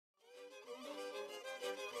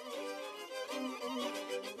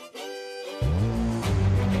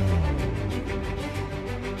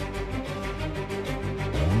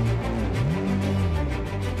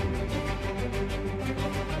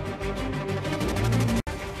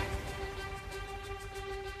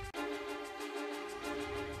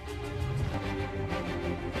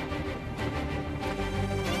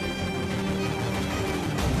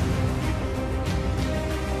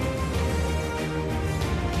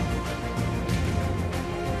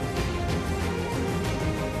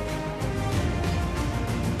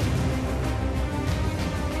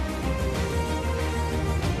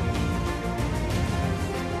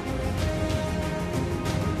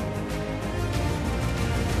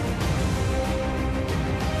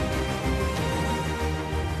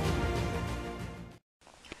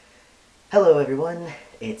Hello everyone,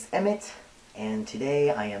 it's Emmett, and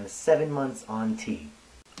today I am 7 months on T.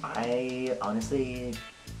 I honestly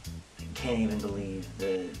can't even believe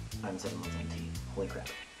that I'm 7 months on T. Holy crap.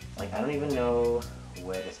 Like, I don't even know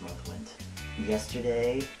where this month went.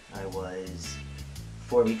 Yesterday, I was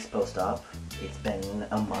 4 weeks post-op. It's been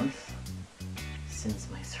a month since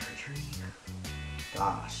my surgery.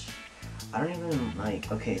 Gosh. I don't even,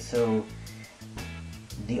 okay, so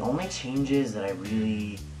the only changes that I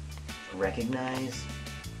really recognize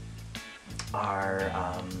are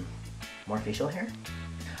more facial hair.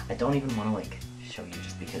 I don't even want to show you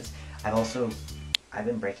just because I've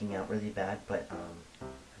been breaking out really bad, but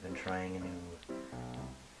I've been trying a new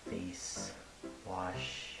face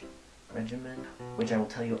wash regimen, which I will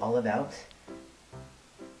tell you all about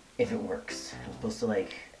if it works. I'm supposed to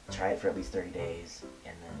try it for at least 30 days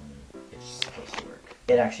and then it's supposed to work.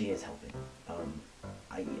 It actually is helping.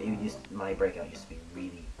 My breakout used to be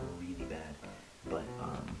really, really bad, but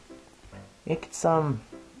it's I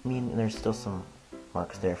mean, there's still some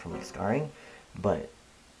marks there from scarring, but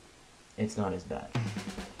it's not as bad.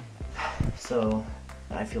 So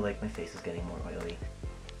I feel like my face is getting more oily,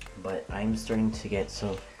 but I'm starting to get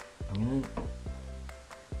I'm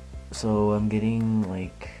getting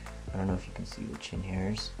I don't know if you can see the chin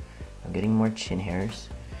hairs. I'm getting more chin hairs.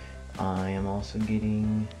 I am also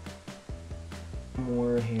getting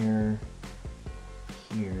more hair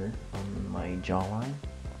here on my jawline.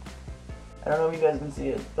 I don't know if you guys can see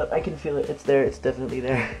it, but I can feel it. It's there. It's definitely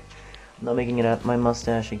there. I'm not making it up. My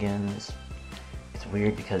mustache again it's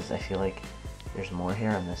weird because I feel like there's more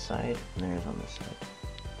hair on this side than there is on this side,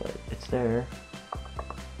 but it's there.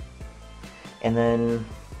 And then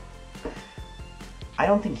I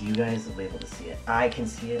don't think you guys will be able to see it. I can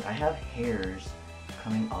see it. I have hairs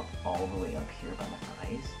coming up all the way up here by my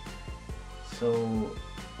eyes. So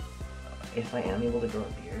if I am able to grow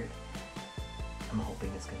a beard, I'm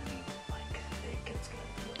hoping it's gonna be thick. It's gonna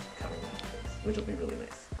be covering my face, which will be really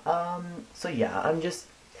nice. So yeah, I'm just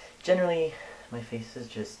generally my face is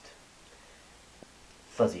just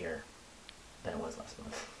fuzzier than it was last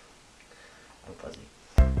month. I'm fuzzy.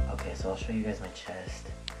 Okay, so I'll show you guys my chest.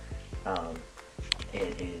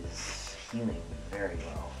 It is healing very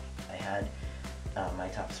well. I had my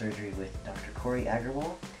top surgery with Dr. Corey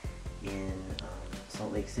Agrawal in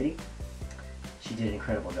Salt Lake City. She did an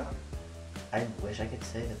incredible job. I wish I could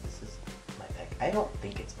say that this is my pec. I don't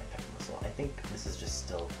think it's my pec muscle. I think this is just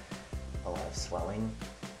still a lot of swelling.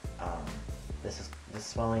 This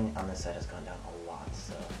swelling on this side has gone down a lot.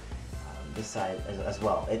 So this side as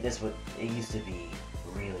well. It used to be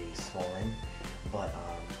really swollen, but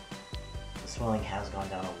the swelling has gone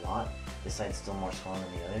down a lot. This side's still more swollen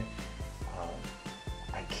than the other.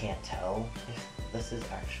 I can't tell if this is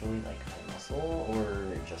actually my muscle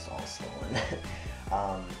or just all swollen.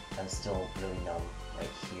 I'm still really numb right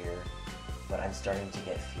here, but I'm starting to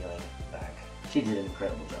get feeling back. She did an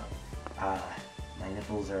incredible job. My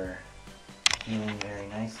nipples are healing very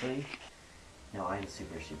nicely. No, I'm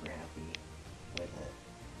super, super happy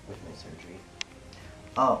with my surgery.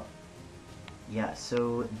 Oh, yeah,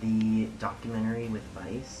 so the documentary with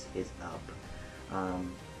Vice is up.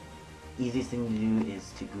 Easiest thing to do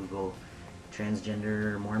is to Google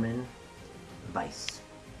transgender Mormon Vice.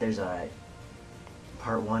 There's a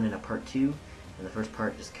part 1 and a part 2, and the first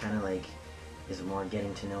part just kind of is more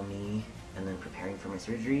getting to know me and then preparing for my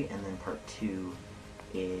surgery, and then part 2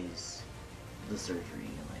 is the surgery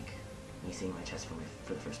and me seeing my chest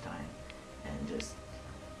for the first time, and just,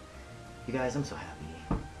 you guys, I'm so happy.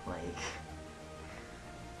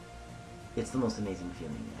 It's the most amazing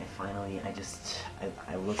feeling.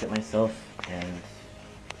 I look at myself and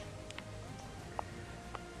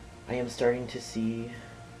I am starting to see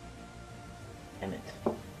Emmett.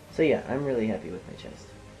 So yeah, I'm really happy with my chest.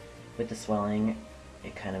 With the swelling,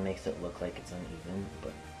 it kind of makes it look like it's uneven,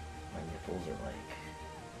 but my nipples are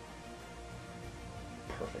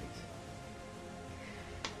perfect.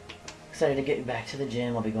 Excited to get back to the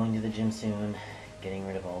gym. I'll be going to the gym soon, getting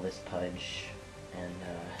rid of all this pudge and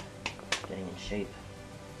getting in shape.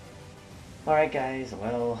 Alright guys,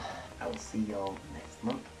 well, I will see y'all next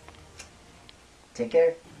month. Take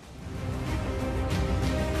care.